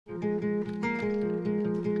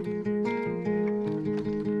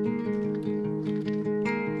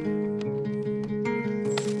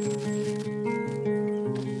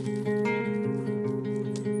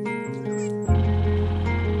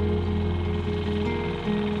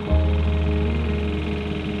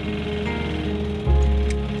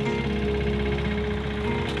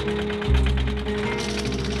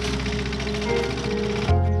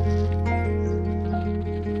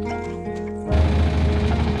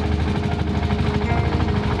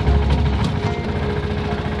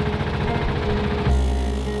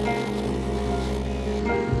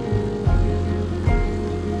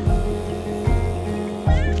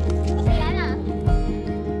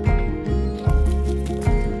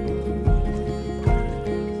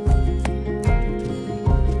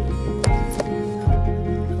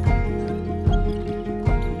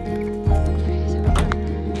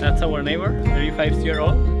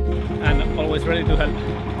5-year-old and always ready to help.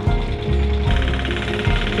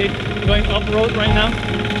 Keep going off-road right now.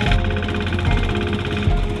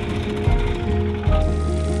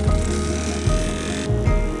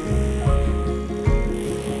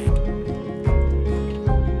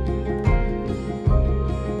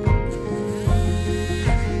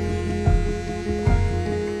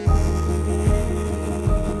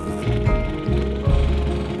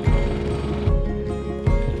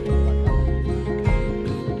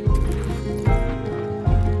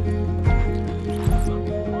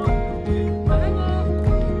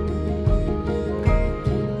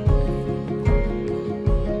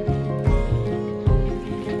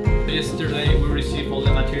 Yesterday we received all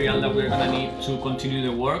the material that we're gonna need to continue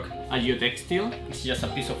the work. A geotextile, it's just a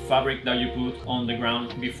piece of fabric that you put on the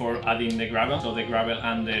ground before adding the gravel, so the gravel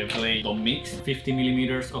and the clay don't mix. 50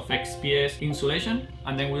 millimeters of XPS insulation,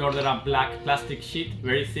 and then we ordered a black plastic sheet,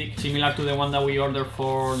 very thick, similar to the one that we ordered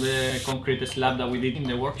for the concrete slab that we did in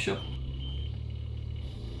the workshop.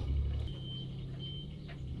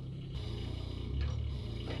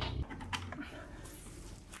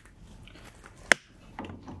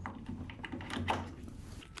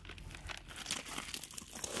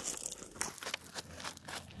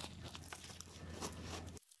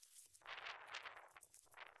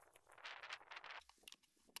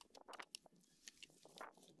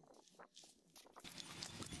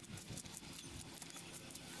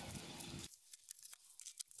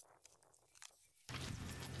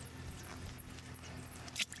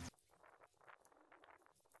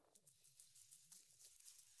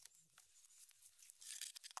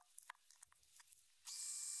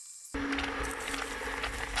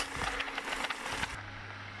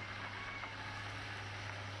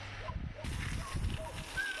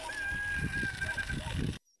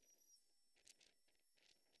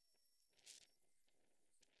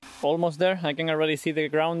 Almost there, I can already see the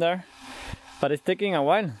ground there, but it's taking a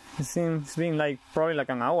while. It's been like probably like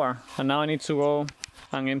an hour, and now I need to go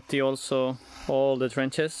and empty also all the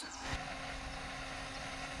trenches.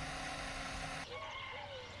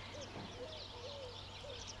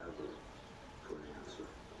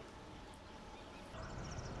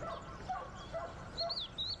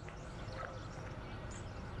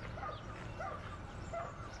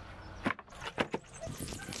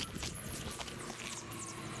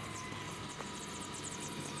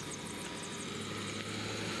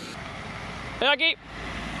 Estoy aquí.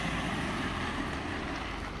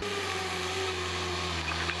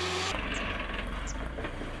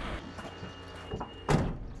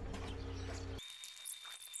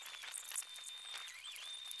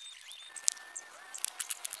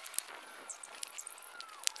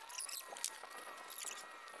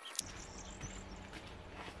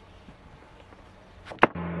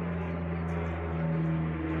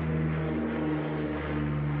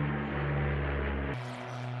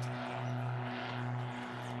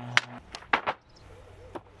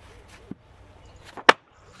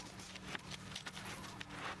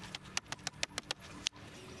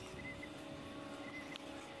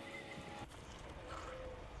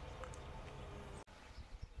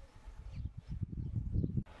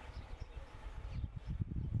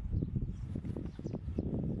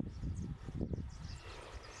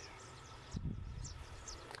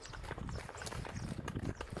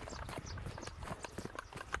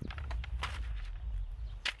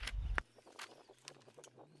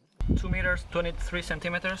 meters, 23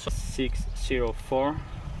 centimeters, 604.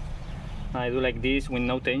 I do like this with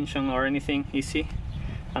no tension or anything, easy,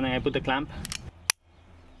 and then I put the clamp.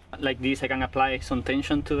 Like this I can apply some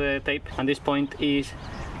tension to the tape, and this point is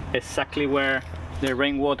exactly where the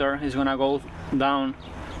rainwater is gonna go down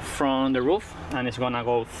from the roof, and it's gonna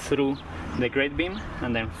go through the grate beam,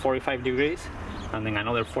 and then 45 degrees, and then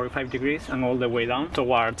another 45 degrees, and all the way down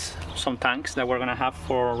towards some tanks that we're gonna have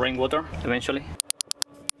for rainwater eventually.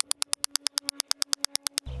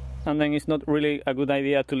 And then it's not really a good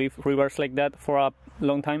idea to leave rivers like that for a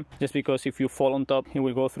long time, just because if you fall on top, it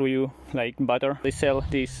will go through you like butter. They sell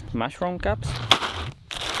these mushroom caps.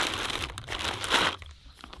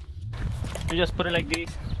 You just put it like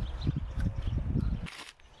this.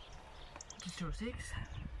 206.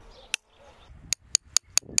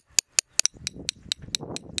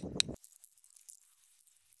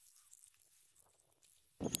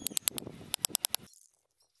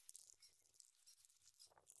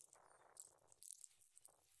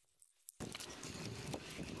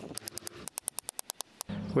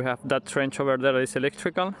 We have that trench over there is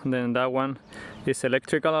electrical, and then that one is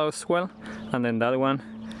electrical as well, and then that one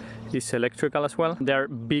is electrical as well. There are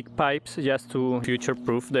big pipes just to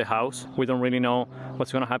future-proof the house. We don't really know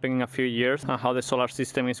what's going to happen in a few years and how the solar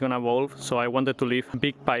system is going to evolve, so I wanted to leave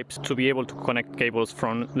big pipes to be able to connect cables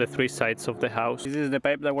from the three sides of the house. This is the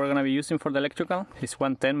pipe that we're going to be using for the electrical. It's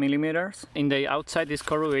 110 millimeters. In the outside it's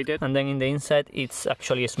corrugated, and then in the inside it's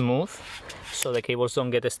actually smooth, so the cables don't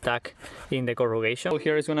get stuck in the corrugation. So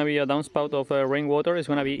here is going to be a downspout of rainwater. It's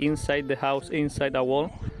going to be inside the house, inside a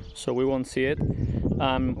wall, so we won't see it.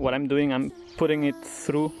 What I'm doing, I'm putting it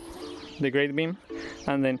through the grate beam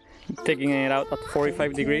and then taking it out at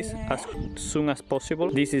 45 degrees as soon as possible.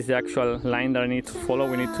 This is the actual line that I need to follow.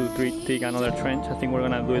 We need to dig another trench. I think we're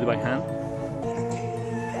gonna do it by hand.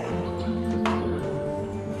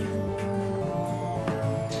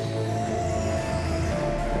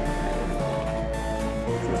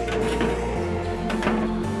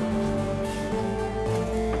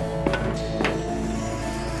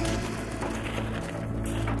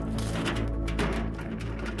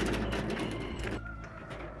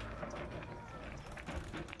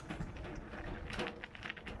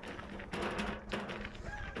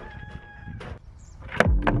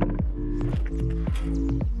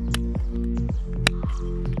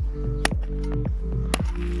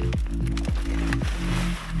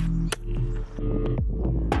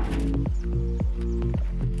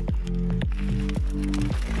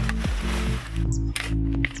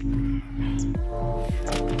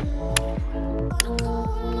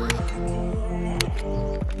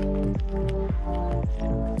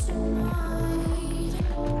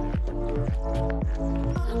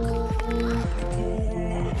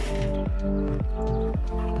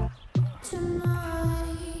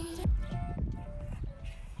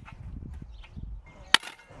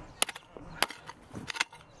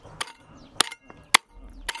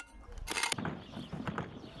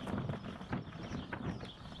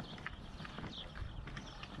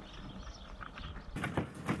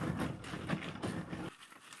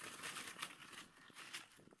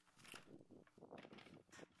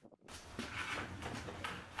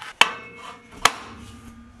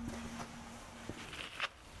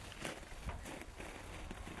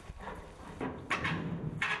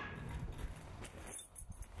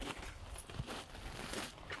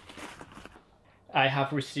 I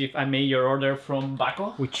have received a major order from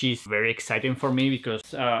Baco, which is very exciting for me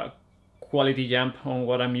because quality jump on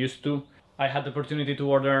what I'm used to. I had the opportunity to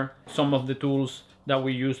order some of the tools that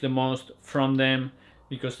we use the most from them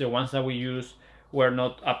because the ones that we use were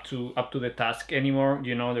not up to the task anymore.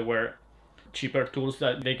 You know, they were cheaper tools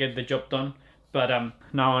that they get the job done. But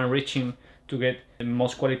now I'm reaching to get the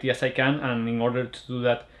most quality as I can, and in order to do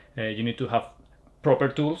that, you need to have proper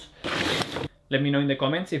tools. Let me know in the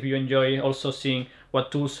comments if you enjoy also seeing what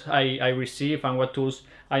tools I receive and what tools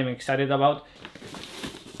I'm excited about.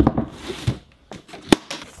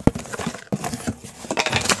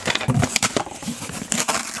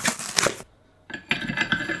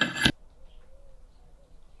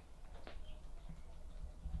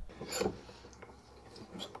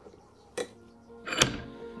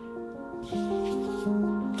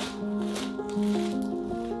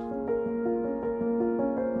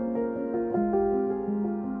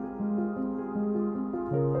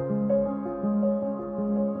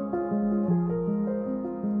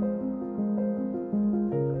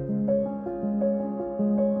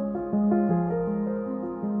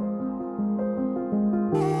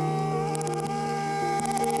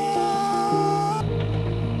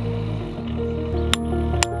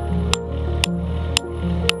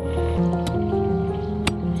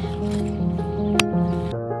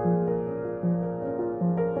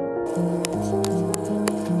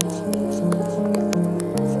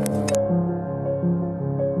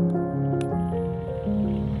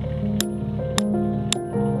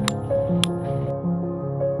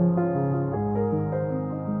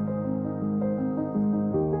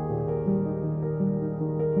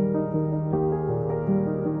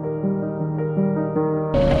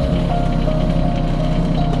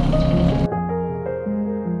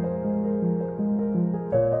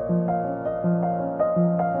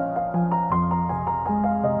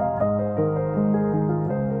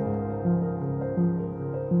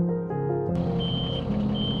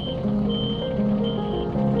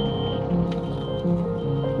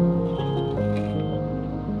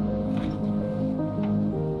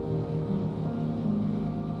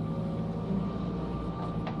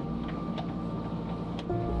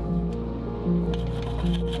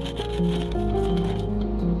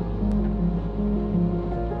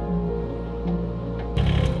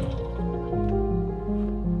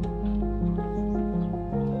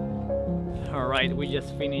 Alright, we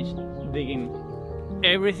just finished digging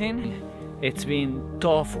everything. It's been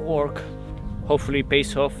tough work. Hopefully it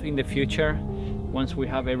pays off in the future once we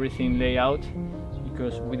have everything laid out,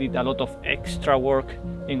 because we did a lot of extra work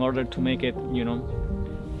in order to make it, you know,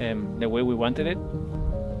 the way we wanted it.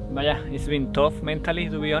 But yeah, it's been tough mentally,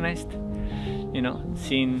 to be honest, you know,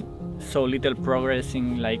 seeing so little progress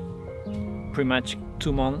in like pretty much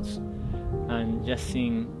 2 months and just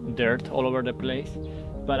seeing dirt all over the place.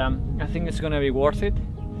 But I think it's gonna be worth it,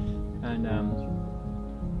 and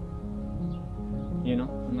you know,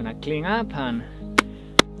 I'm gonna clean up and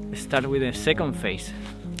start with the second phase.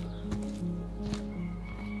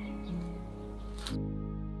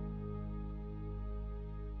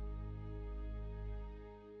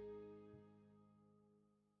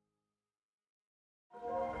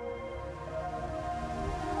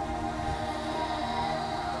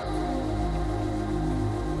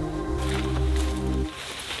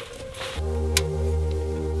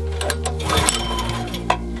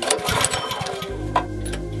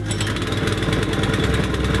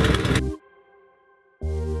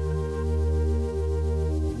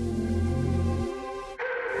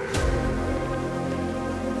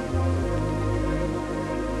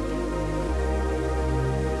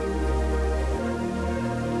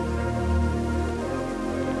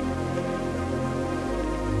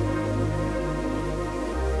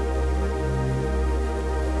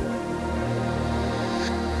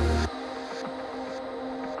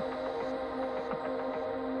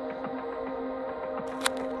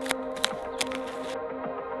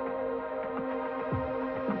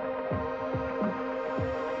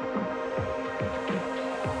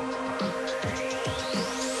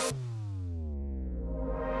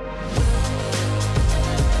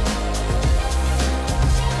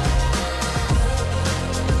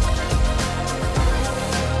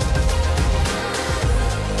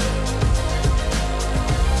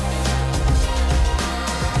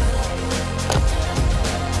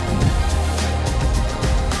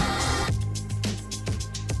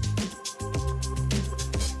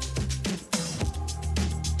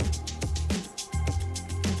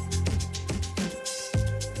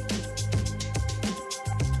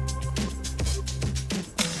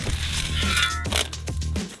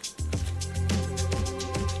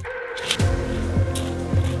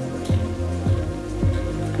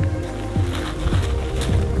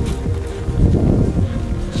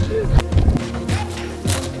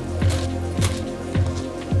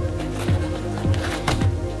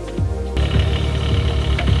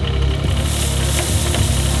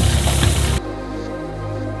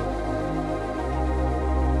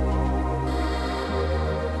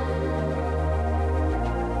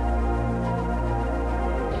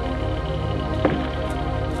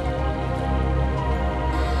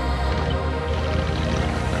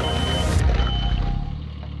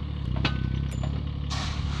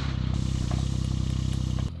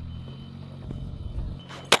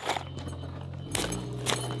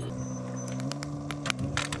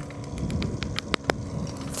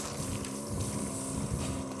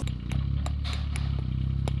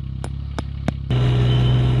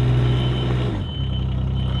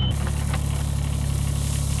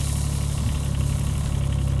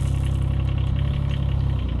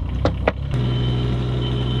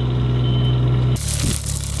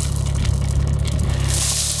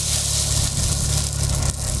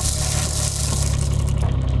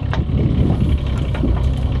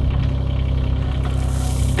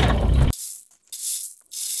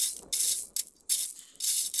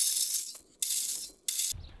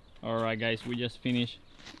 Alright guys, we just finished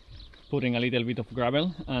putting a little bit of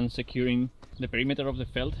gravel and securing the perimeter of the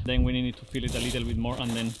felt. Then we need to fill it a little bit more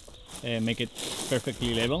and then make it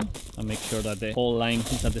perfectly level and make sure that the whole line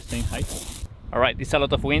is at the same height. Alright, it's a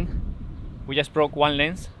lot of wind. We just broke one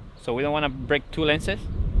lens, so we don't want to break two lenses.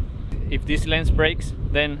 If this lens breaks,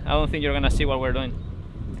 then I don't think you're gonna see what we're doing.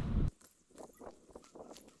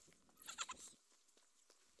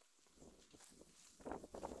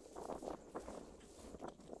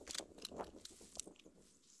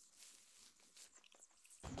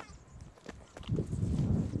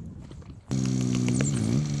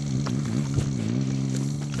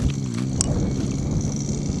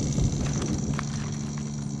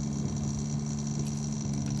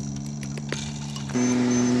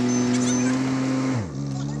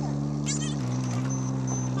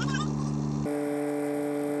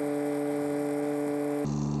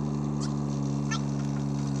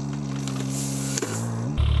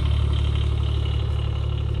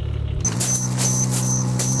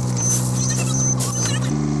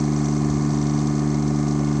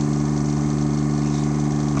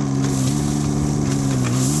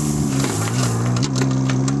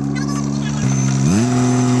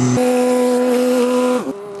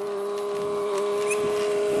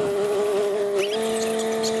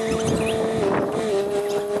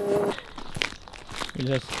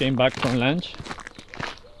 came back from lunch.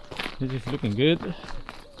 This is looking good.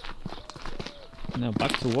 Now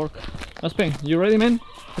back to work. Aspen, you ready, man?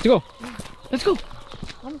 Let's go. Let's go.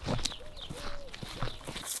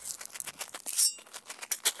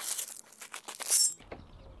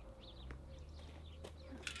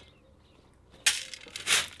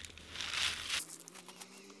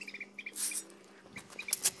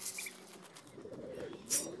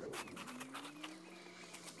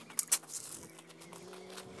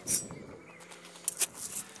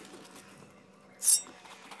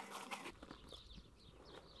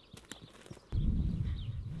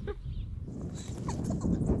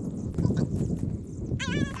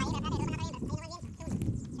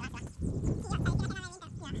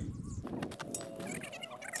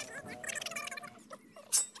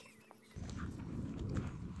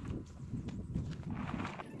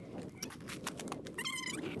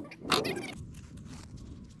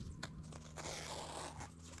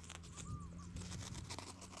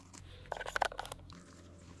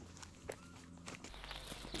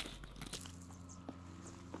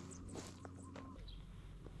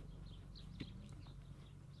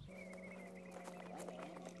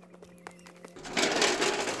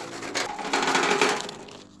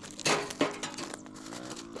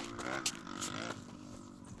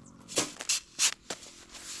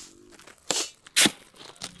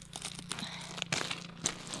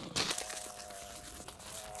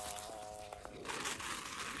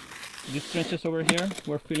 These trenches over here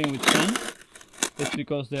we're filling with sand. It's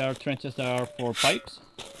because they are trenches that are for pipes,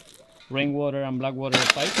 rainwater and black water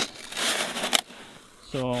pipes.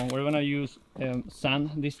 So we're gonna use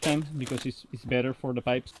sand this time because it's better for the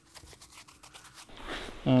pipes.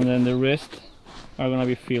 And then the rest are gonna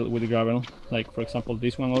be filled with gravel. Like for example,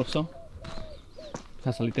 this one also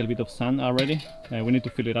has a little bit of sand already. We need to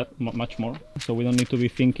fill it up much more, so we don't need to be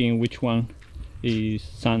thinking which one is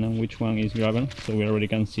sand and which one is gravel. So we already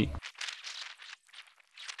can see.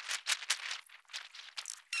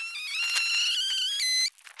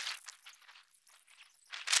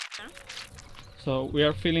 So we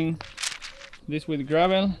are filling this with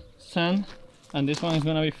gravel, sand, and this one is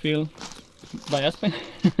gonna be filled by Aspen.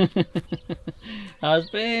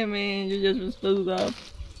 Aspen, man, you just exploded up.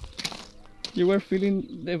 You were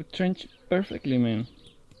filling the trench perfectly, man.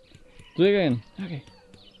 Do it again. Okay.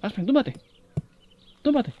 Aspen, túmbate.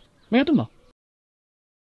 Túmbate. Venga, tumba.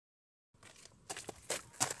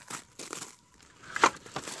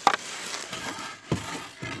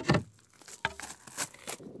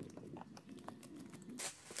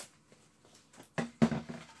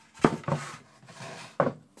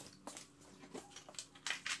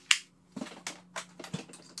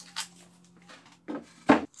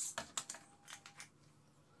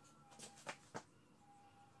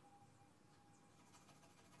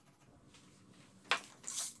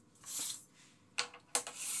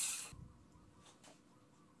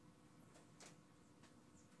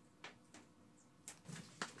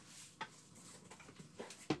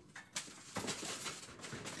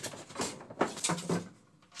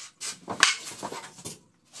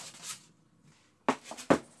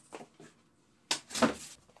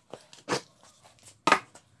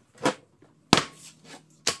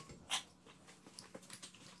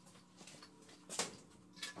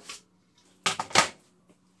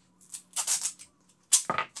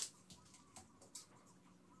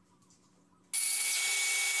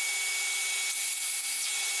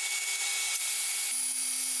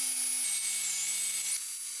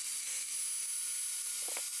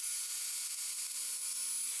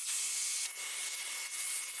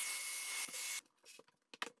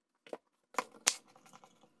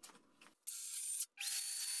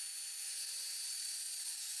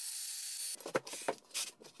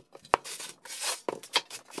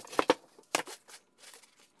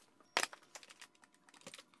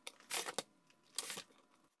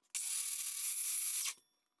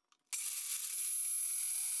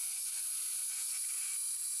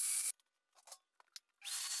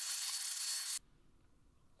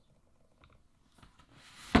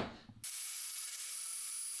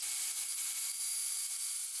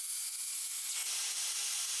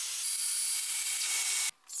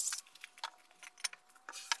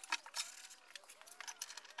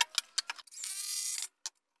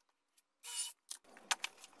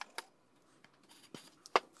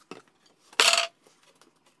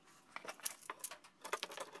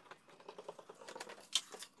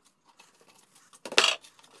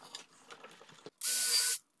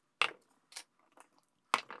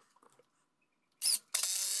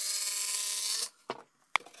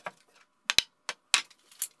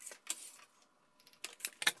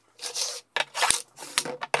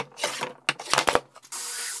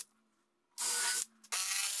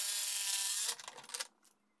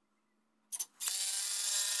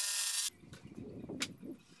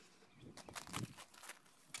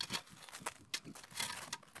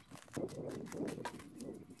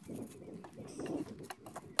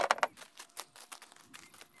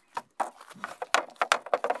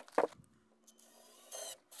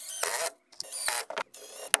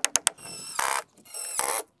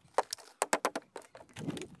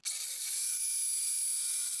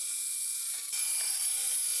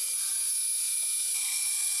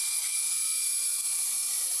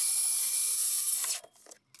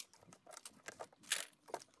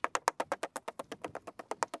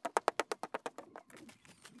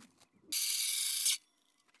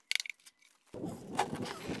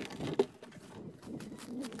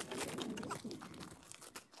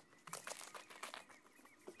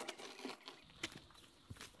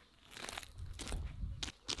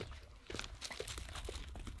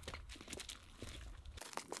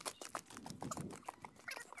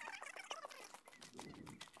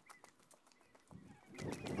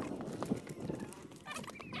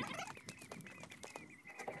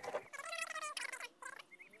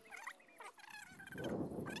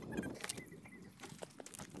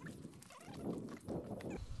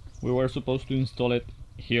 we were supposed to install it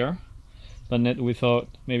here, but we thought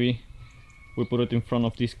maybe we put it in front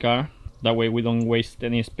of this car. That way we don't waste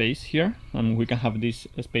any space here and we can have this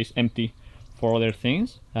space empty for other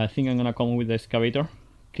things. I think I'm gonna come with the excavator,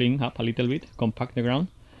 clean up a little bit, compact the ground,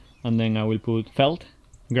 and then I will put felt,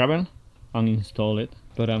 gravel, and install it.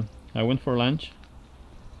 But I went for lunch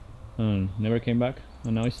and never came back,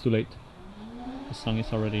 and now it's too late. The sun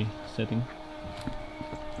is already setting.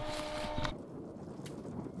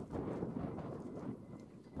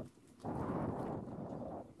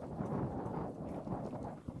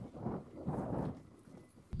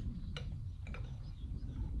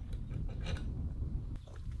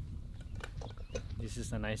 This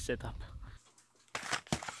is a nice setup.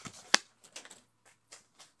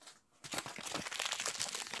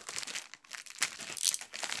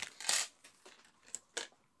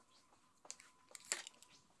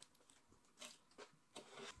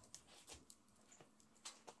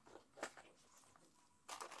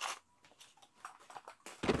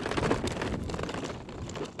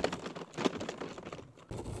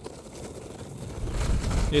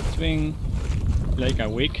 It's been like a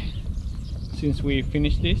week since we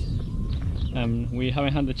finished this. We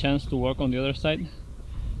haven't had the chance to work on the other side,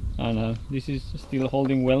 and this is still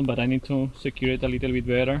holding well, but I need to secure it a little bit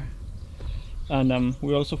better. And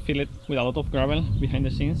we also fill it with a lot of gravel behind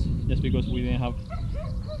the scenes, just because we didn't have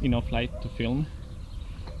enough light to film.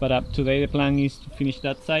 But today the plan is to finish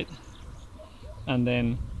that side and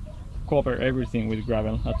then cover everything with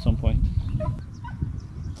gravel at some point.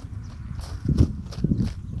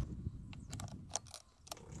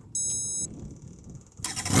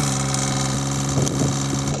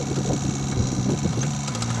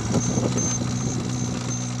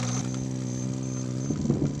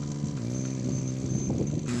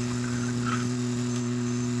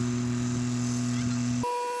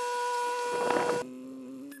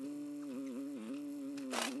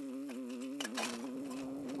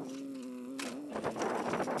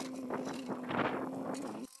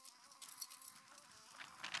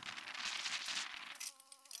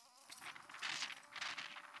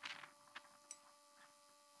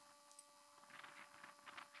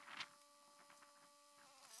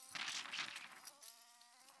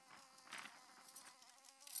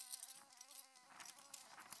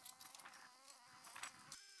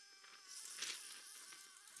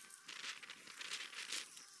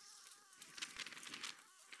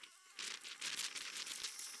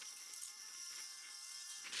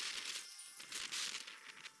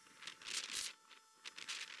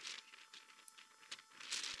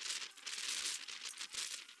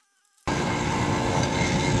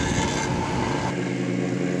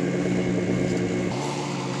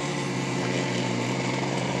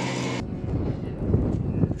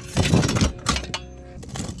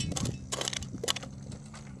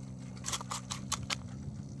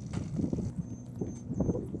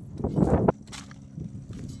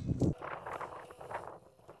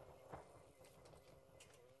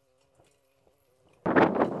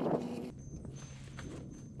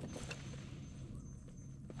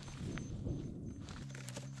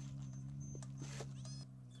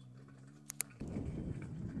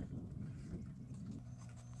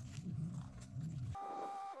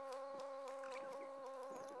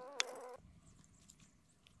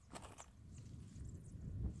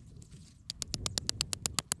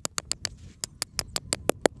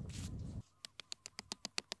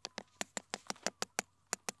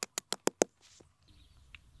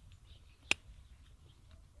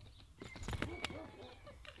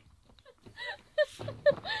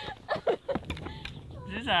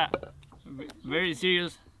 This is a very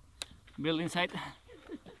serious building site,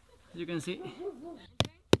 as you can see.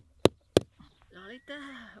 Lolita,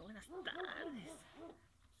 buenas tardes.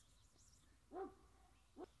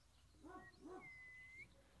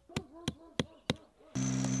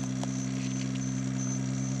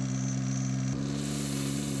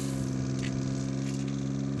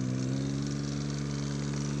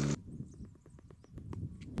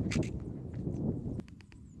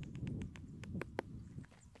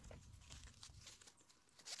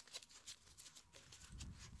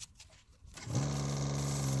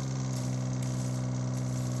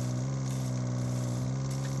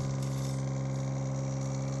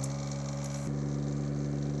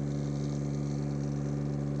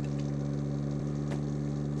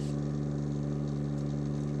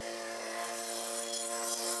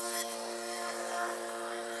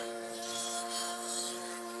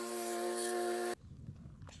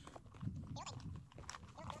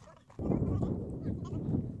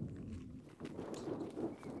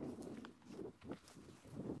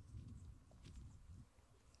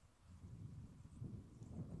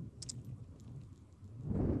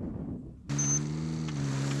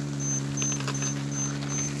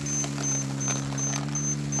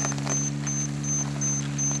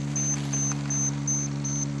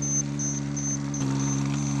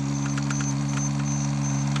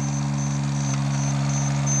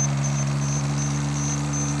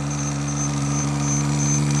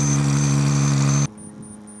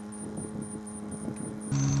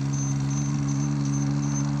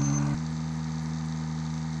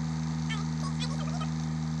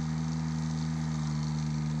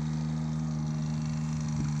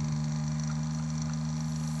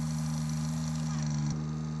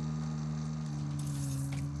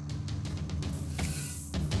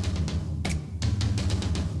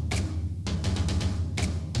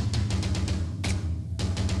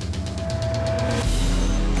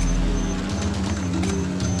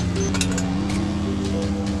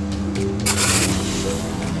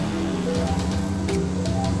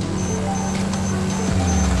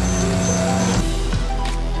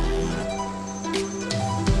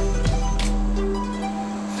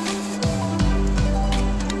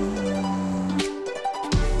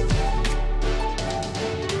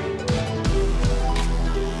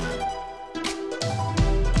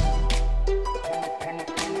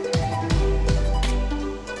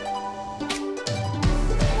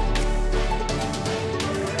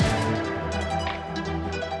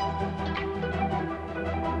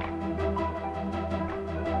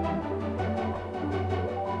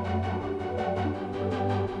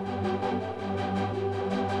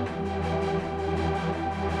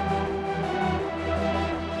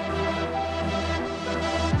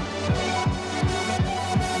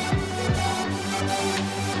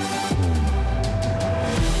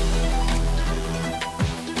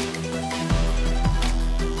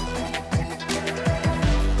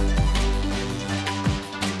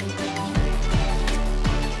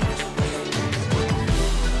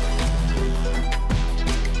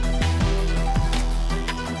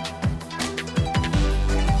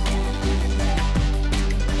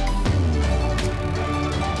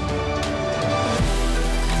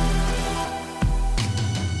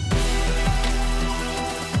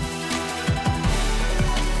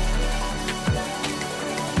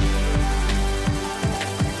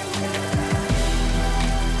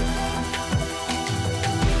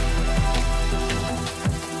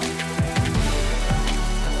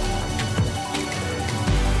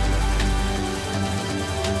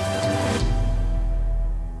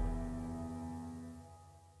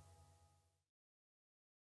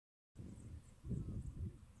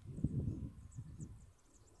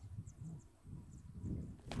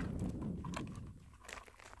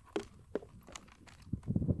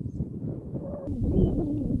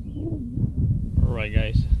 Alright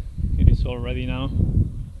guys, it is all ready now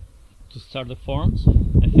to start the forms.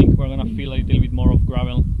 I think we're gonna fill a little bit more of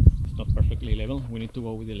gravel. It's not perfectly level, we need to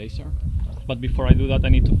go with the laser. But before I do that I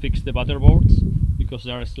need to fix the batter boards because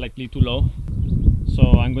they are slightly too low. So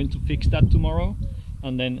I'm going to fix that tomorrow,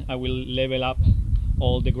 and then I will level up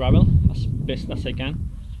all the gravel as best as I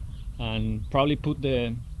can and probably put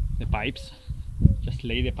the pipes, just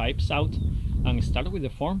lay the pipes out and start with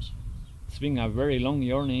the forms. It's been a very long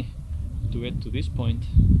journey to get to this point,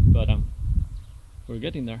 but we're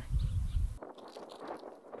getting there.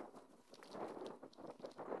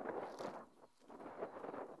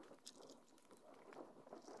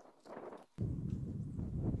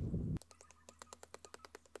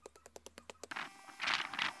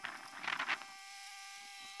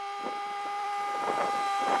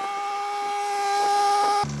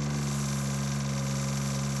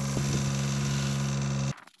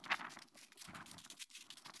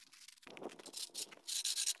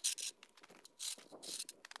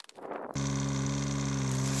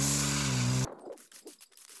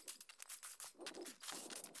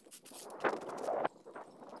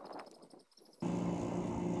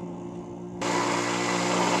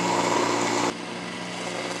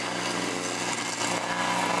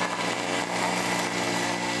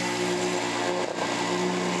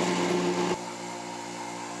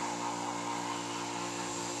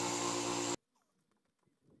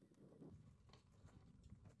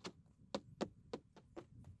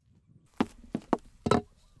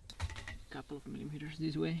 Couple of millimeters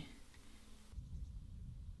this way.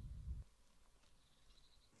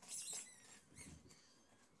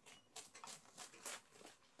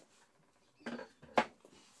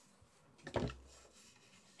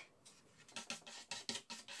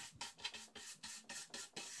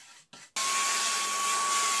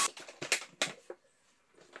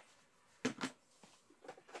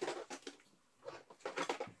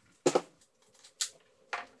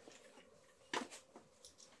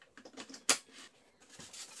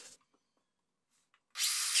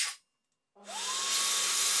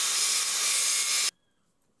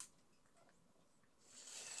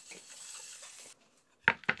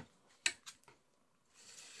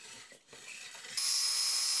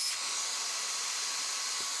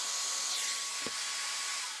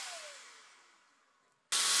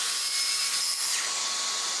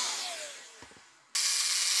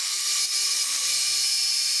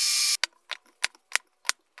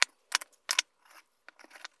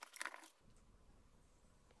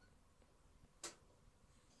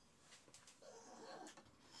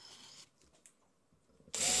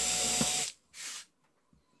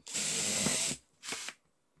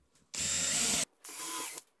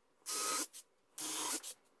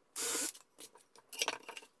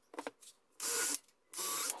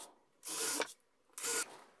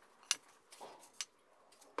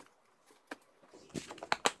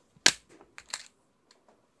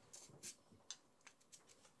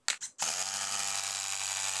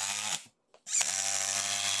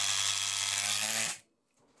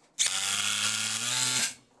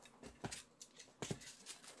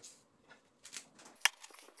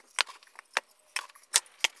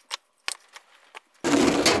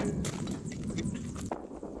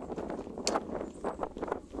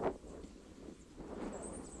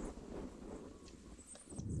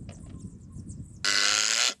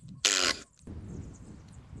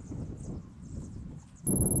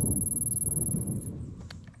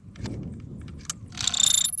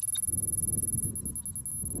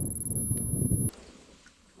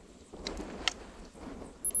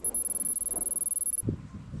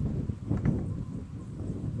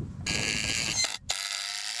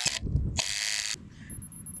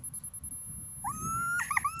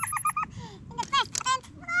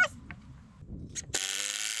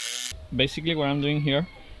 Basically what I'm doing here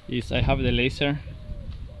is I have the laser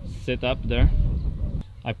set up there.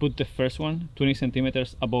 I put the first one 20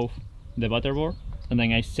 centimeters above the batter board, and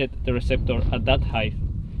then I set the receptor at that height.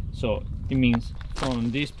 So it means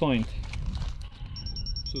from this point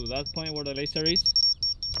to that point where the laser is,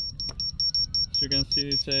 as you can see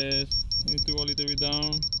it says you need to go a little bit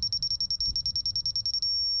down.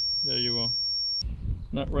 There you go.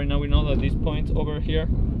 Now, right now we know that this point over here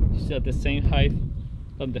is at the same height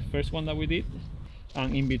than the first one that we did,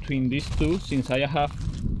 and in between these two, since I have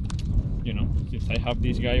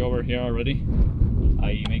this guy over here already,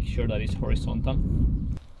 I make sure that it's horizontal,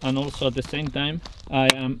 and also at the same time I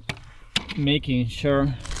am making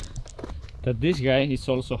sure that this guy is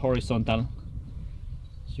also horizontal.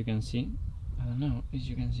 As you can see, I don't know if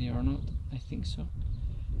you can see or not, I think so.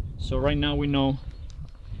 So right now we know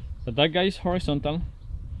that that guy is horizontal,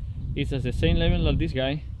 it's at the same level as this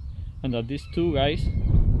guy, and that these two guys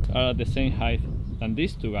are at the same height than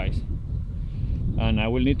these two guys, and I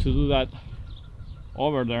will need to do that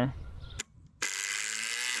over there.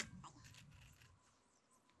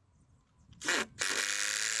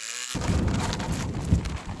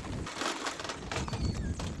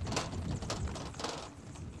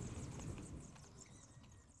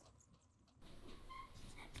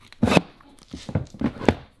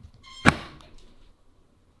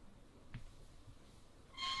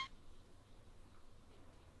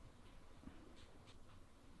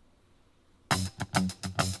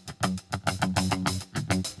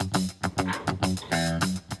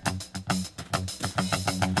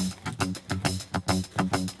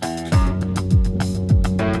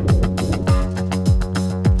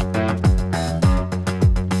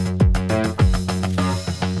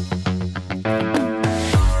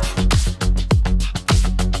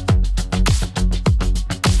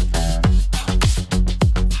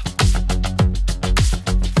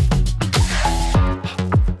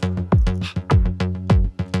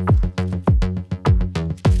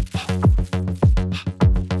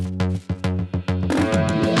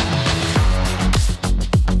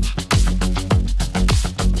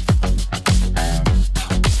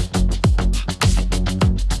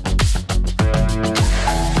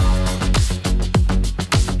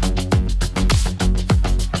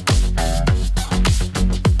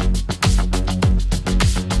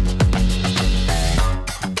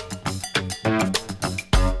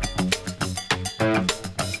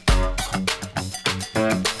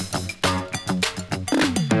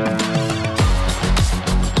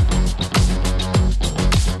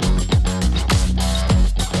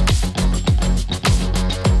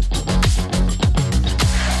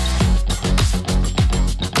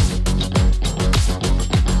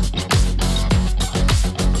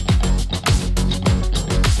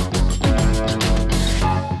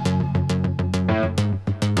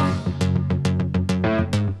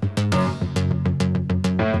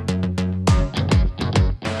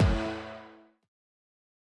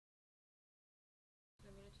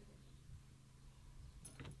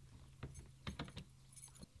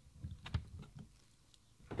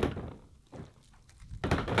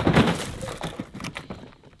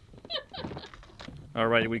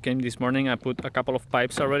 Alright, we came this morning. I put a couple of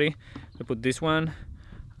pipes already. I put this one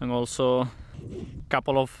and also a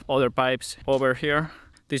couple of other pipes over here.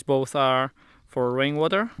 These both are for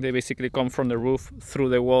rainwater. They basically come from the roof through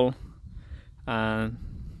the wall and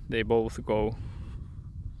they both go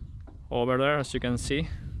over there, as you can see.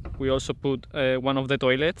 We also put one of the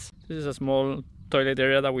toilets. This is a small toilet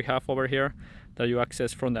area that we have over here that you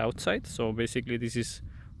access from the outside. So basically this is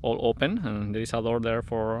all open and there is a door there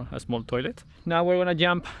for a small toilet. Now we're gonna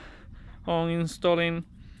jump on installing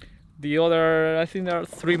the other, I think there are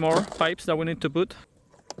 3 more pipes that we need to put.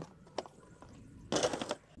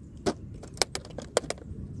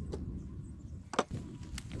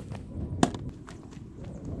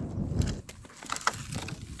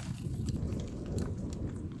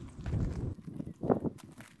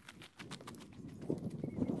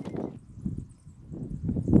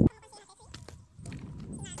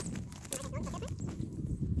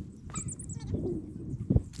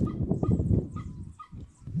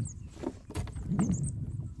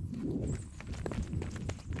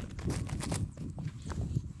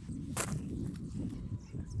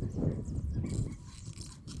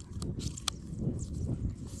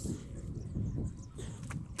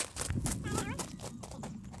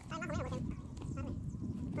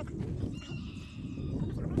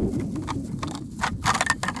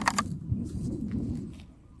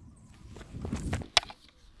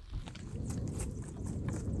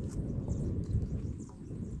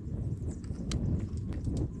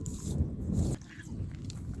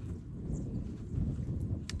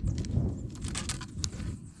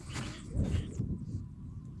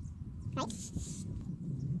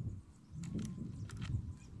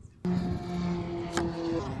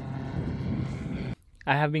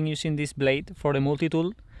 I have been using this blade for the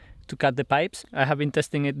multi-tool to cut the pipes. I have been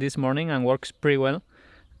testing it this morning and works pretty well,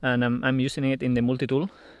 and I'm using it in the multi-tool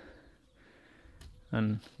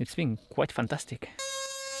and it's been quite fantastic.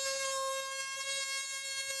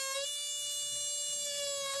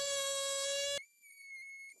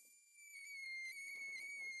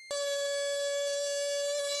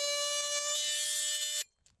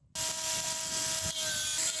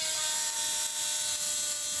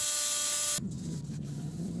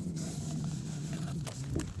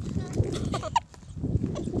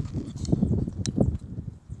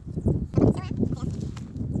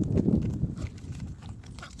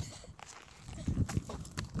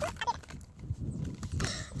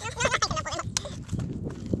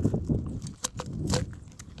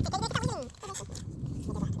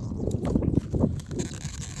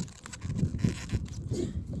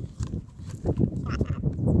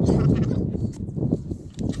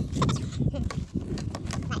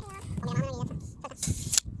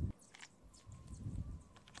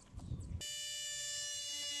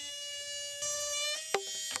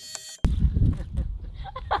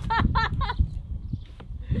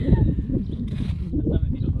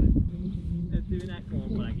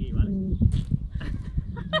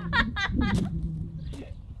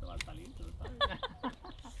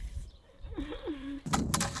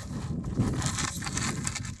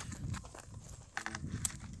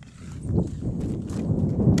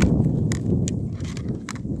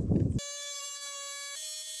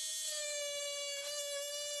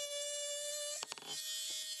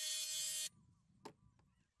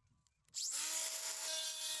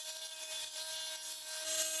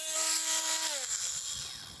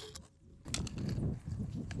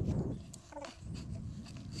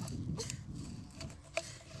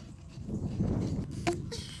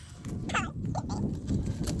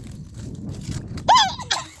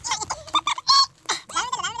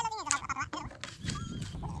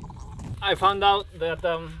 I found out that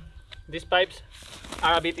these pipes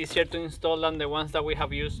are a bit easier to install than the ones that we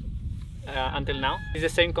have used until now. It's the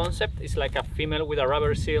same concept. It's like a female with a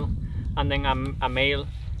rubber seal and then a male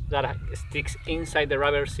that sticks inside the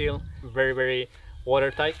rubber seal, very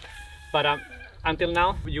watertight. But until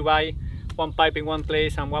now you buy one pipe in one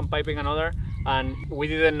place and one pipe in another, and we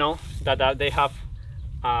didn't know that they have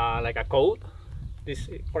like a code. This,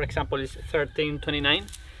 for example, is 1329.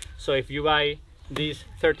 So if you buy this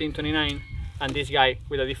 1329 and this guy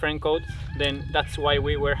with a different code, then that's why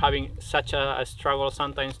we were having such a struggle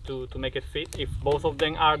sometimes to make it fit. If both of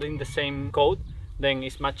them are in the same code, then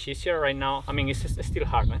it's much easier. Right now, I mean, it's still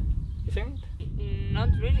hard, man, isn't it? Not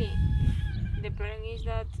really. The problem is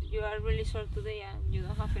that you are really short today and you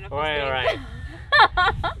don't have enough Right.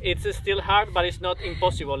 It's still hard, but it's not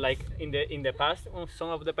impossible like in the past on some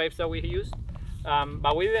of the pipes that we used.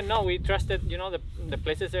 But we didn't know. We trusted, you know, the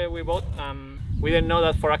places that we bought. We didn't know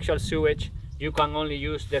that for actual sewage you can only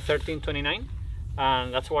use the 1329,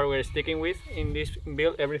 and that's what we're sticking with in this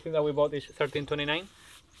build. Everything that we bought is 1329,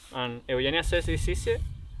 and Eugenia says it's easy.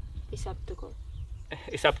 It's up to code.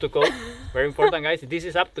 It's up to code. Very important, guys. This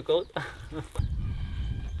is up to code.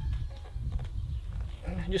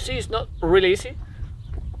 You see, it's not really easy,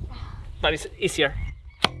 but it's easier.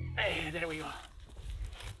 Hey, there we go.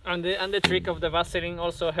 And the trick of the Vaseline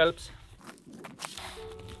also helps.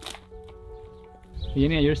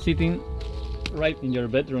 Eugenia, you're sitting right in your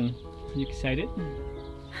bedroom. Are you excited?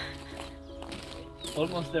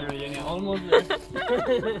 Almost there, Eugenia. Almost there.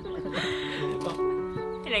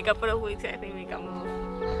 In a couple of weeks, I think we can move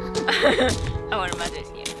our mattress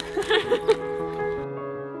here.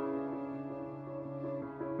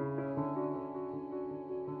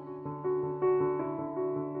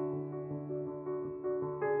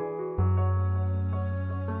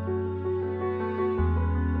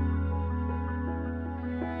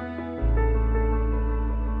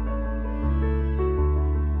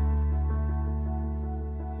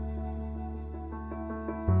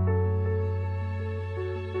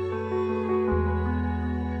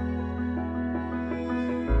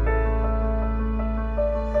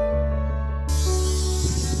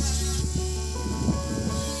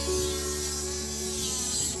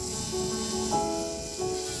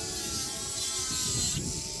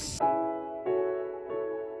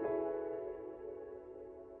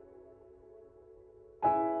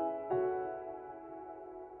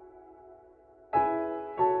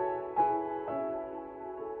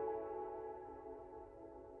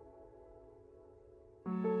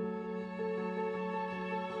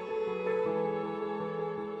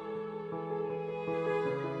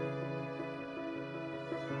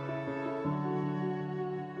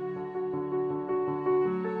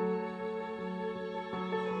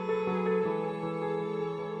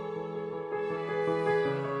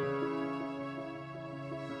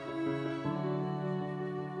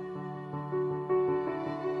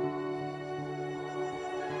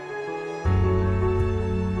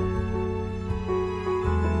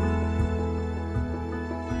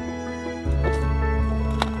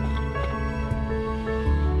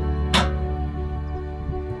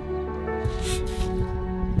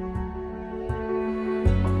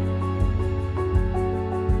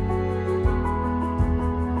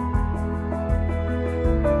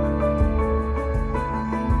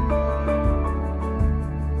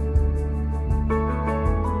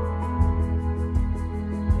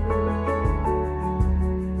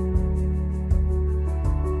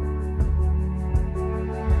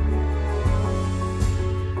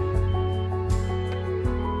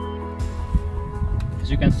 As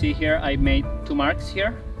you can see here, I made 2 marks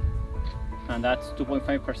here, and that's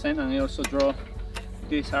 2.5%, and I also draw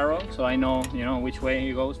this arrow so I know, you know, which way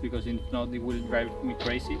it goes, because if not it will drive me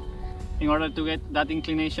crazy. In order to get that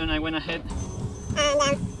inclination, I went ahead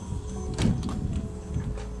and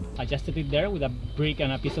adjusted it there with a brick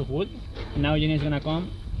and a piece of wood. And now Jenny is gonna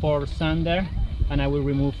come, pour sand there, and I will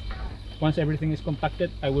remove, once everything is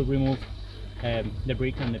compacted, I will remove the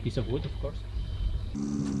brick and the piece of wood, of course.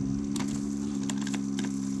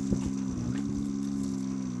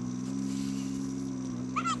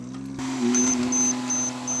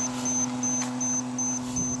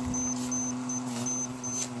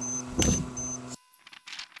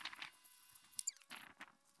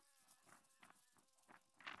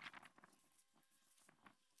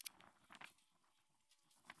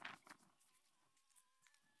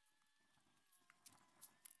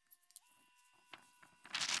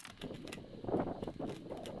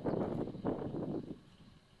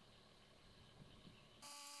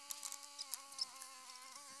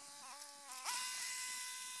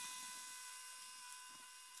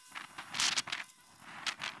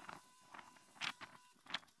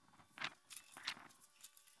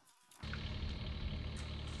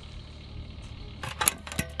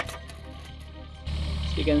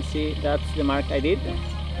 You can see that's the mark I did,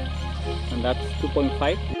 and that's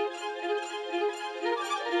 2.5.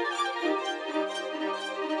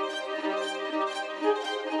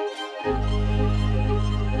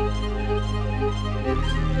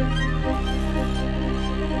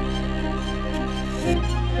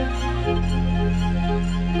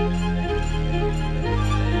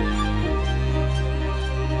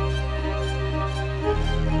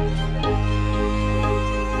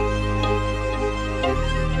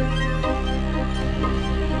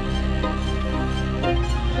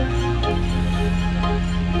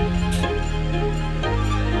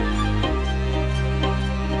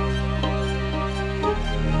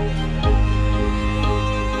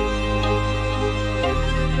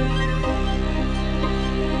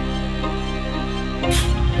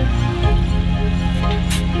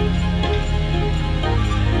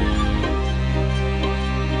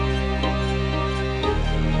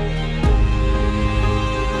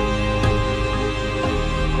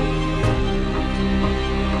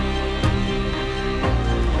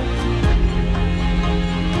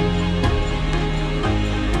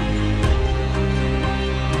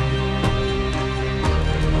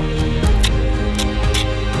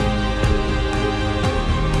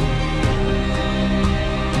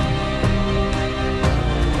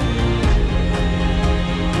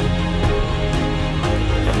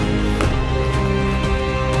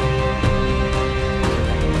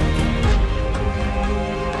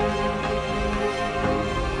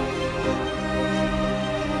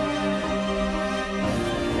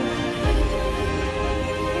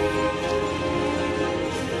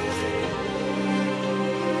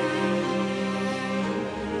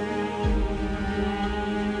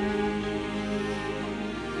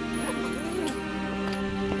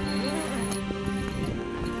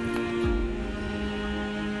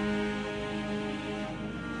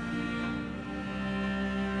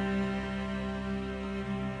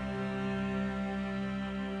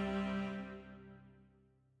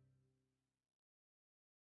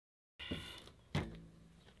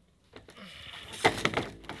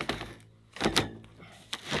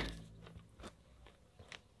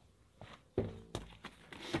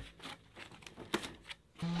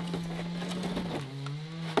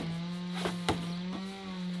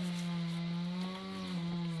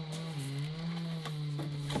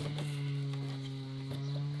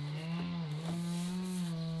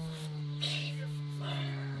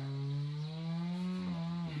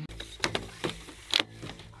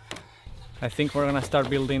 I think we're gonna start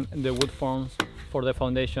building the wood forms for the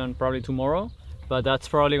foundation probably tomorrow, but that's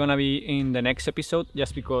probably gonna be in the next episode,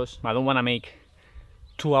 just because I don't wanna make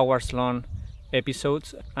 2 hours long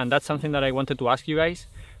episodes. And that's something that I wanted to ask you guys,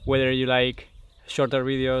 whether you like shorter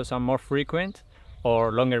videos and more frequent,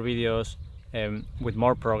 or longer videos with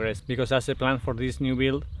more progress, because that's the plan for this new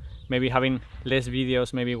build. Maybe having less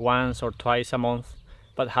videos, maybe once or twice a month,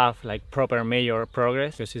 but have like proper major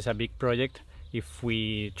progress, because it's a big project. If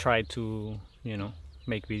we try to, you know,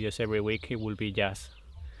 make videos every week, it will be just,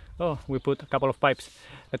 oh, we put a couple of pipes.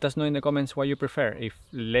 Let us know in the comments what you prefer, if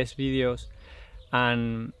less videos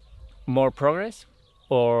and more progress,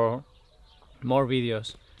 or more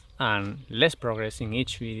videos and less progress in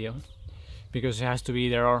each video, because it has to be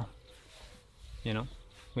either or, you know.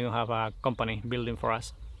 We don't have a company building for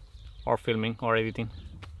us, or filming or editing.